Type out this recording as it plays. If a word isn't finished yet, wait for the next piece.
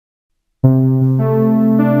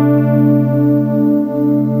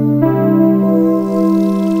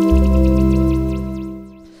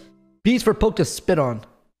keys for Poke to spit on.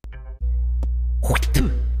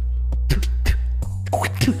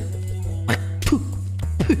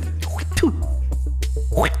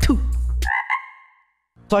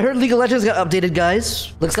 So I heard League of Legends got updated,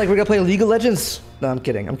 guys. Looks like we're gonna play League of Legends. No, I'm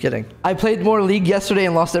kidding. I'm kidding. I played more League yesterday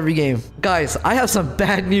and lost every game. Guys, I have some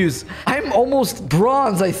bad news. I'm almost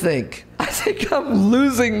bronze, I think. I think I'm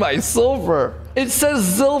losing my silver. It says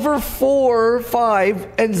silver 4, 5,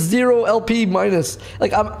 and 0 LP minus.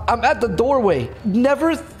 Like, I'm at the doorway.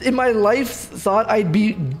 Never in my life thought I'd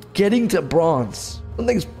be getting to bronze.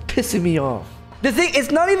 Something's pissing me off. The thing,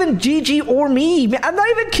 it's not even GG or me. Man, I'm not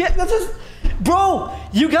even kidding. This is... Bro,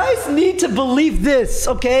 you guys need to believe this,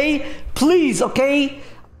 okay? Please, okay?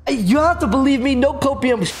 You have to believe me, no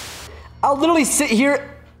copium. I'll literally sit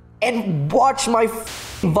here and watch my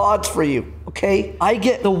VODs for you, okay? I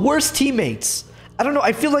get the worst teammates. I don't know,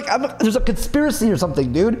 I feel like there's a conspiracy or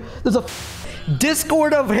something, dude. There's a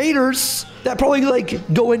Discord of haters that probably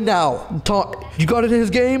like go in now. Talk, you got it in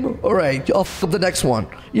his game? All right, I'll f up the next one.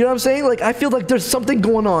 You know what I'm saying? Like, I feel like there's something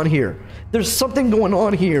going on here. There's something going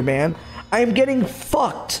on here, man. I am getting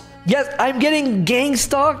fucked. Yes, I'm getting gang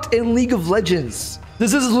stalked in League of Legends.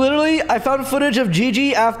 This is literally, I found footage of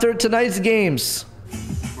GG after tonight's games.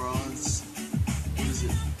 Bronze. What is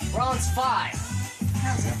it? Bronze 5.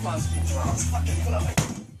 How's that must be bronze fucking 5?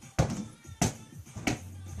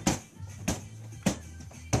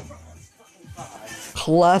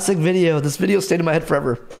 Classic video. This video stayed in my head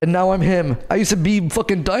forever. And now I'm him. I used to be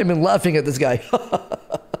fucking Diamond laughing at this guy.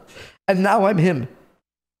 And now I'm him.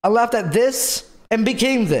 I laughed at this and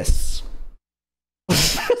became this.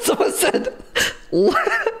 Someone said,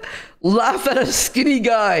 laugh at a skinny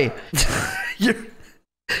guy.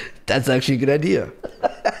 That's actually a good idea.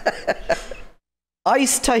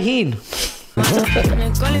 Ice Tahine.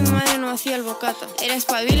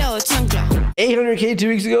 800K 2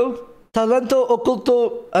 weeks ago. Talento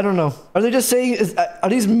oculto. I don't know. Are they just saying, are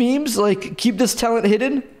these memes like keep this talent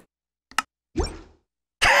hidden?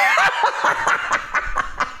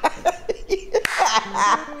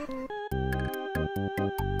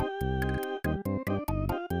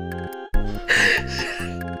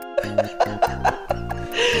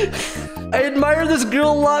 I admire this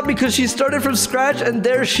girl a lot because she started from scratch and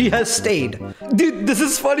there she has stayed. Dude, this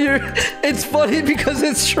is funnier. It's funny because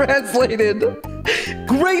it's translated.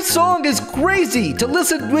 Great song is crazy to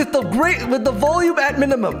listen with the volume at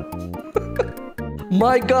minimum.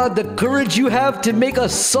 My God, the courage you have to make a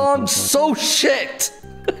song so shit.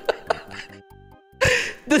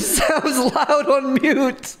 This sounds loud on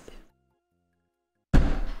mute. Did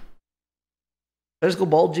I just go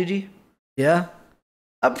bald, Gigi? Yeah?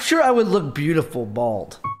 I'm sure I would look beautiful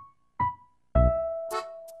bald.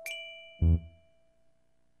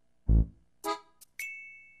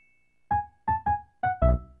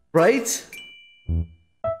 Right?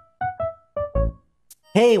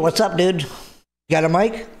 Hey, what's up, dude? You got a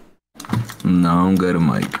mic? No, I'm good at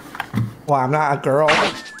mic. Well, I'm not a girl.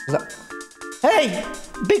 Hey,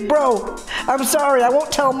 big bro. I'm sorry, I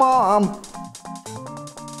won't tell mom.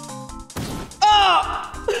 Ah!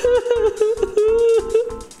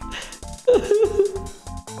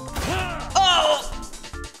 Oh!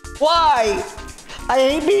 Why? I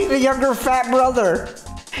hate being the younger fat brother.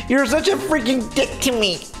 You're such a freaking dick to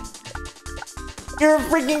me. You're a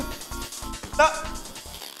freaking...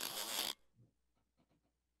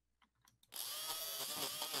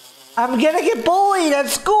 I'm gonna get bullied at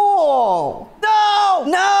school! No!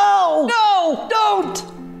 No! No! Don't!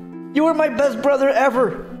 You were my best brother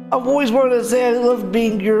ever. I've always wanted to say I love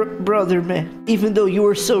being your brother, man. Even though you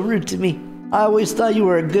were so rude to me. I always thought you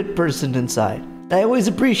were a good person inside. I always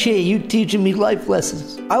appreciate you teaching me life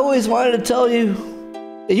lessons. I always wanted to tell you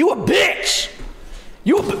that you a bitch!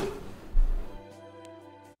 You a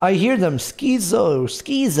I hear them. Schizo.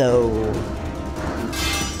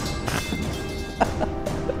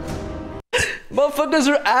 Motherfuckers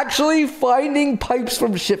are actually finding pipes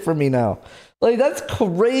from shit for me now. Like, that's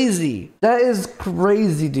crazy. That is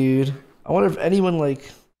crazy, dude. I wonder if anyone,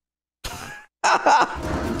 like...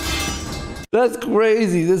 That's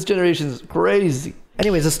crazy. This generation's crazy.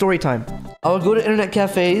 Anyways, it's story time. I would go to internet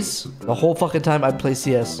cafes. The whole fucking time I'd play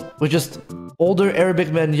CS. With just older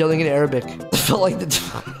Arabic men yelling in Arabic. It felt like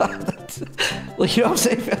like, you know what I'm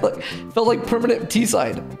saying? Felt like permanent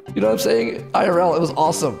T-side. You know what I'm saying? IRL, it was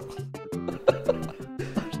awesome.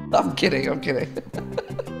 I'm kidding. I'm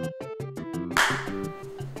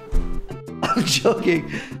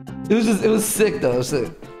joking. It was sick though. It was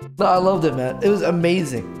sick. No, I loved it, man. It was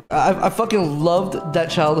amazing. I fucking loved that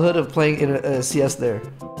childhood of playing in a CS there.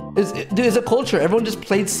 Dude, it's a culture. Everyone just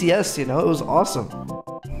played CS, you know? It was awesome.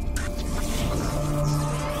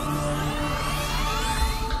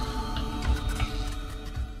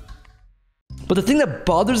 But the thing that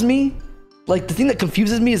bothers me, like the thing that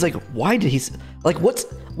confuses me is like, why did he, like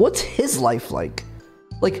what's his life like?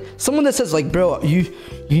 Like someone that says like, bro, you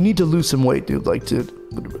need to lose some weight, dude. Like, dude,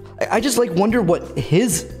 I just like wonder what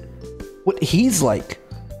he's like,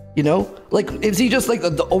 you know? Like, is he just like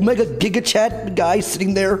the Omega Giga Chat guy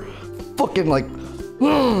sitting there, fucking like,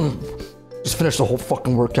 just finished the whole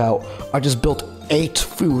fucking workout. I just built 8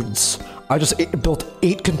 foods. I just built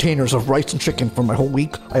 8 containers of rice and chicken for my whole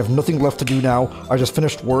week. I have nothing left to do now. I just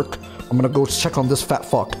finished work. I'm gonna go check on this fat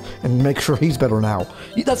fuck and make sure he's better now.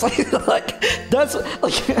 That's like, that's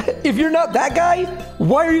like, if you're not that guy,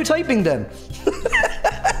 why are you typing then?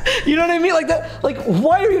 You know what I mean? Like that, like,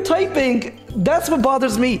 why are you typing? That's what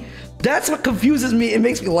bothers me. That's what confuses me. It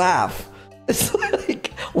makes me laugh. It's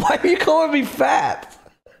like, why are you calling me fat?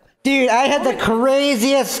 Dude, I had the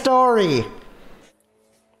craziest story.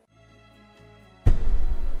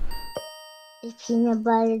 It's peanut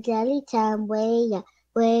butter jelly time. Way ya,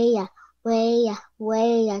 potato,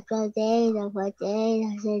 peanut butter jelly, peanut butter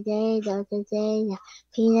jelly,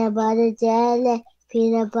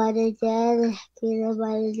 peanut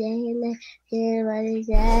butter jelly, peanut butter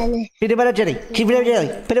jelly. Peanut butter jelly, peanut butter jelly,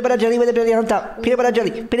 peanut butter jelly with a peanut on top. Peanut butter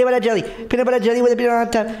jelly, peanut butter jelly, peanut butter jelly with a peanut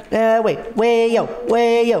on top. Wait,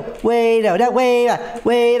 no, not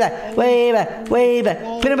way back.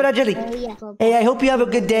 Peanut butter jelly. Hey, I hope you have a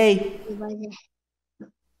good day.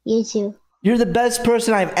 You too. You're the best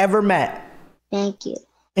person I've ever met. Thank you.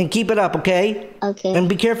 And keep it up, okay? Okay. And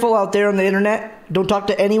be careful out there on the internet. Don't talk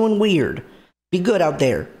to anyone weird. Be good out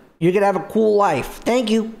there. You're gonna have a cool life. Thank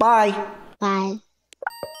you. Bye. Bye.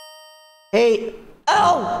 Hey.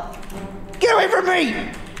 Oh! Get away from me!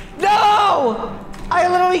 No! I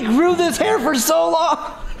literally grew this hair for so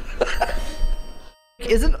long.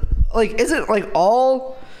 Isn't like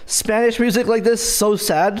all Spanish music like this so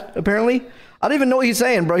sad, apparently? I don't even know what he's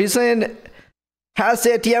saying, bro. He's saying,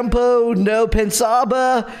 hace tiempo no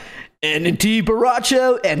pensaba en ti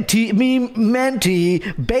borracho en ti mi menti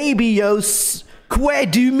babyos que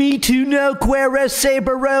du me tu no quere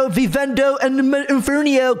sebero vivendo en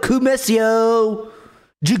infernio comesio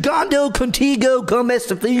jugando contigo como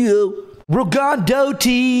estafio rogando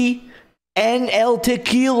ti en el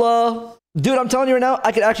tequila. Dude, I'm telling you right now,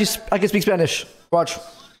 I can speak Spanish. Watch.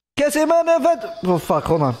 Que se manifest. Oh fuck,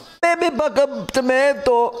 hold on. Baby buck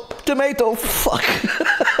tomato, fuck.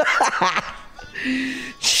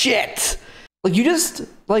 Shit. Like you just,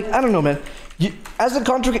 like, I don't know, man. As a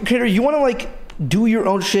content creator, you want to like do your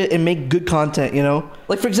own shit and make good content, you know?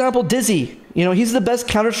 Like for example, Dizzy, you know, he's the best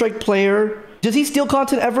Counter-Strike player. Does he steal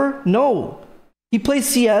content ever? No. He plays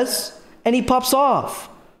CS and he pops off.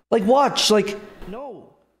 Like watch, like,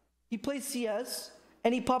 no. He plays CS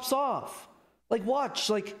and he pops off. Like watch,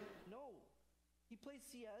 like, no. He plays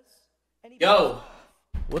CS and he Yo,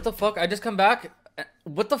 what the fuck? I just come back.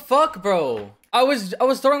 What the fuck, bro? I was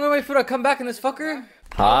throwing away food. I come back in this fucker.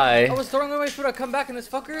 Hi. I was throwing away food. I come back in this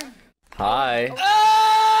fucker. Hi.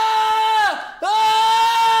 Ah!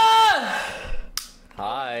 Ah!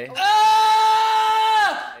 Hi. Ah!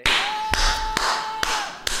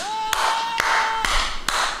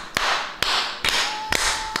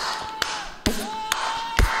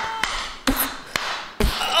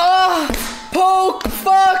 Poke,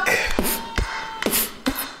 fuck!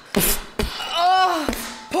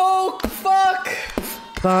 Poke, fuck!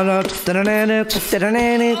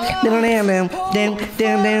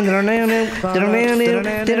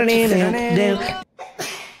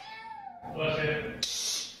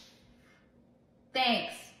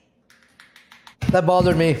 Thanks. That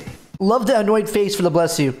bothered me. Love the annoyed face for the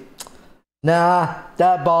bless you. Nah,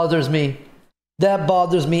 that bothers me. That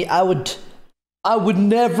bothers me. I would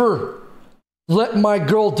never let my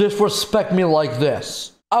girl disrespect me like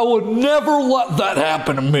this. I would never let that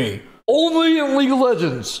happen to me. Only in League of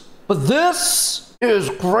Legends. But this is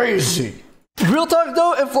crazy. Real talk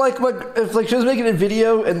though, if she was making a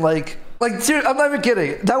video and like seriously, I'm not even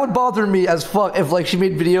kidding. That would bother me as fuck if like she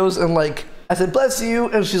made videos and like I said bless you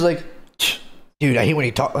and she's like, dude, I hate when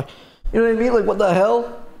you talk. You know what I mean? Like what the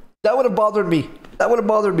hell? That would have bothered me. That would have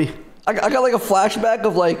bothered me. I got like a flashback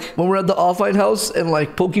of like when we were at the offline house and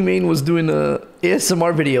like Pokemon was doing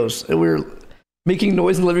ASMR videos and we were making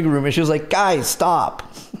noise in the living room and she was like, guys, stop.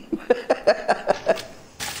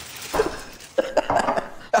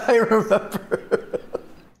 I remember.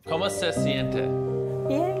 ¿Cómo se siente?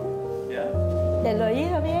 Bien. Yeah. ¿Del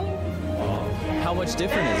oído bien? How much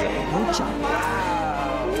different is it? Mucho.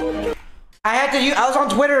 I was on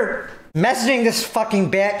Twitter messaging this fucking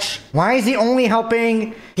bitch. Why is he only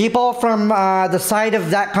helping people from the side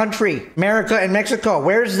of that country, America and Mexico?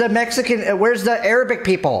 Where's the Arabic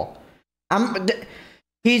people?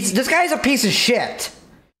 This guy's a piece of shit.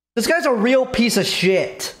 This guy's a real piece of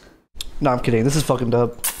shit. No, I'm kidding. This is fucking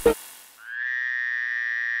dub.